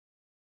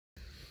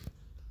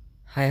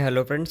Hi,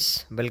 hello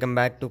friends. Welcome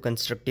back to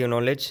Constructive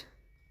Knowledge.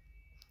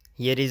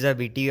 Here is a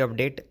VTU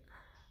update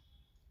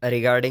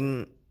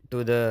regarding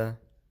to the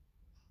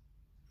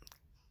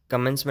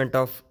commencement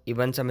of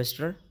even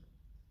semester.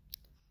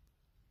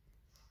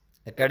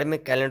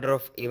 Academic calendar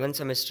of even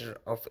semester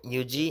of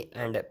UG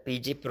and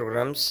PG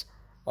programs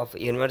of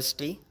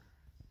university.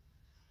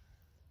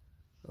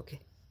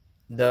 Okay.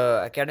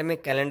 The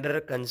academic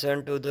calendar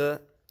concerned to the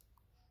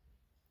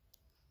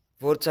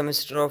fourth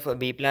semester of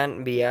B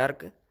Plan, B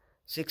Arc,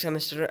 sixth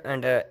semester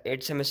and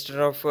eighth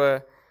semester of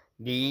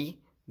BE,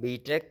 B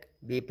Tech,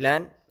 B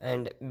Plan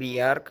and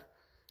B Arc,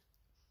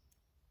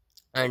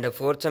 and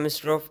fourth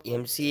semester of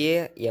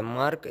MCA,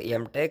 MArc,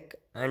 MTech,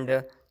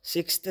 and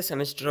sixth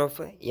semester of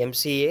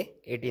MCA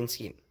 18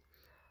 scheme.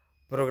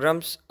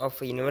 Programs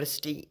of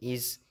university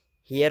is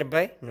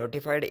hereby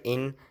notified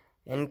in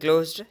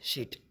enclosed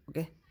sheet.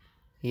 Okay,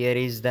 here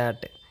is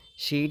that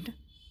sheet.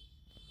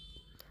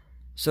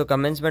 So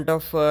commencement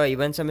of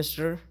even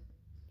semester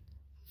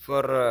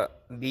for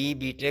B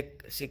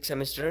Tech 6th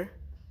semester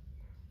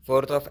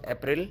 4th of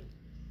April,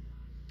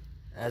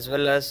 as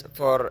well as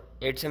for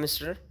 8th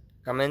semester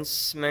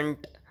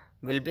commencement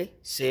will be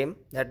same,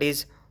 that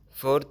is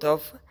 4th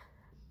of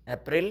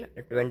April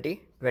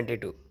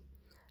 2022.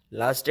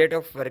 Last date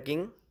of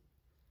working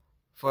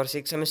for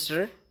 6th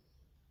semester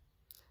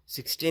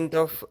 16th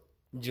of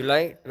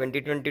July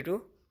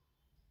 2022,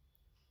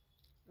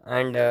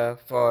 and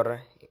for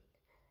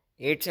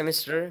 8th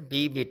semester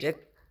B Tech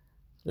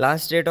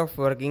last date of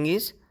working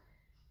is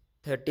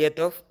 30th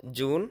of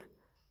June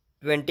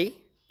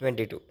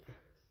 2022.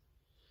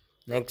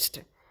 Next,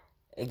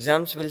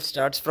 exams will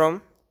start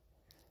from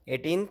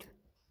 18th,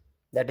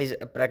 that is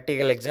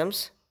practical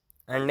exams,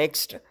 and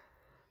next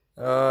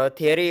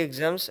theory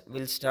exams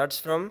will start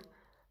from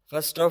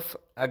 1st of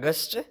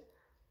August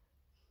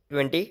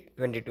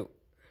 2022,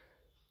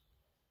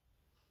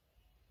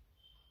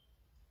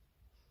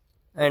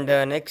 and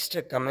next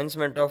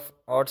commencement of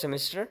odd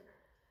semester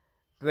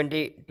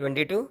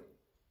 2022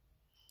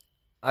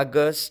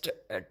 August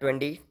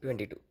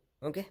 2022.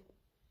 Okay,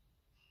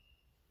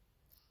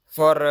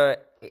 for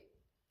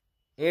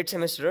 8th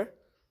semester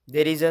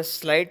there is a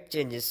slight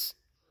changes.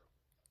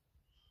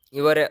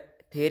 Your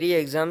theory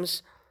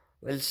exams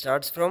will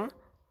start from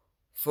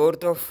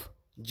 4th of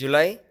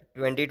July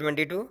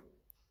 2022,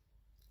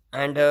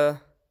 and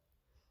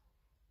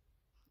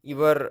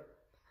your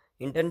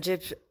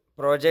internship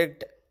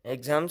project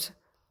exams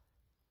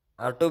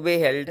are to be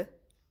held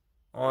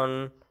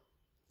on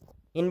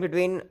in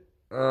between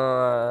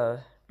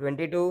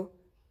 22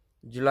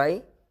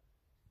 July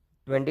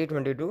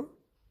 2022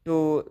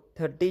 to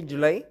 30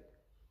 July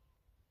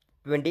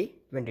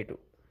 2022.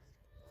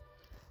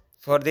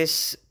 For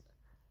this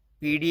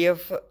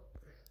PDF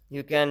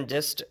you can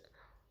just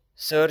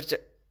search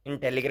in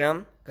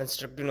Telegram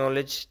Constructive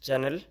Knowledge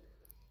channel,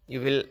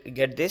 you will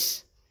get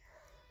this.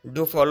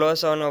 Do follow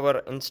us on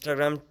our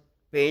Instagram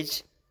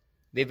page,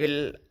 we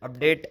will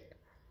update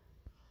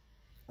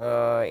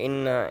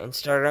in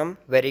Instagram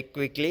very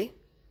quickly.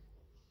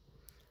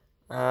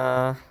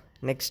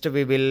 Next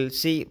we will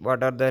see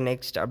what are the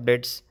next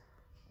updates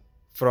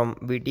from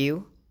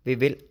VTU. We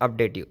will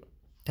update you.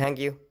 Thank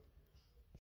you.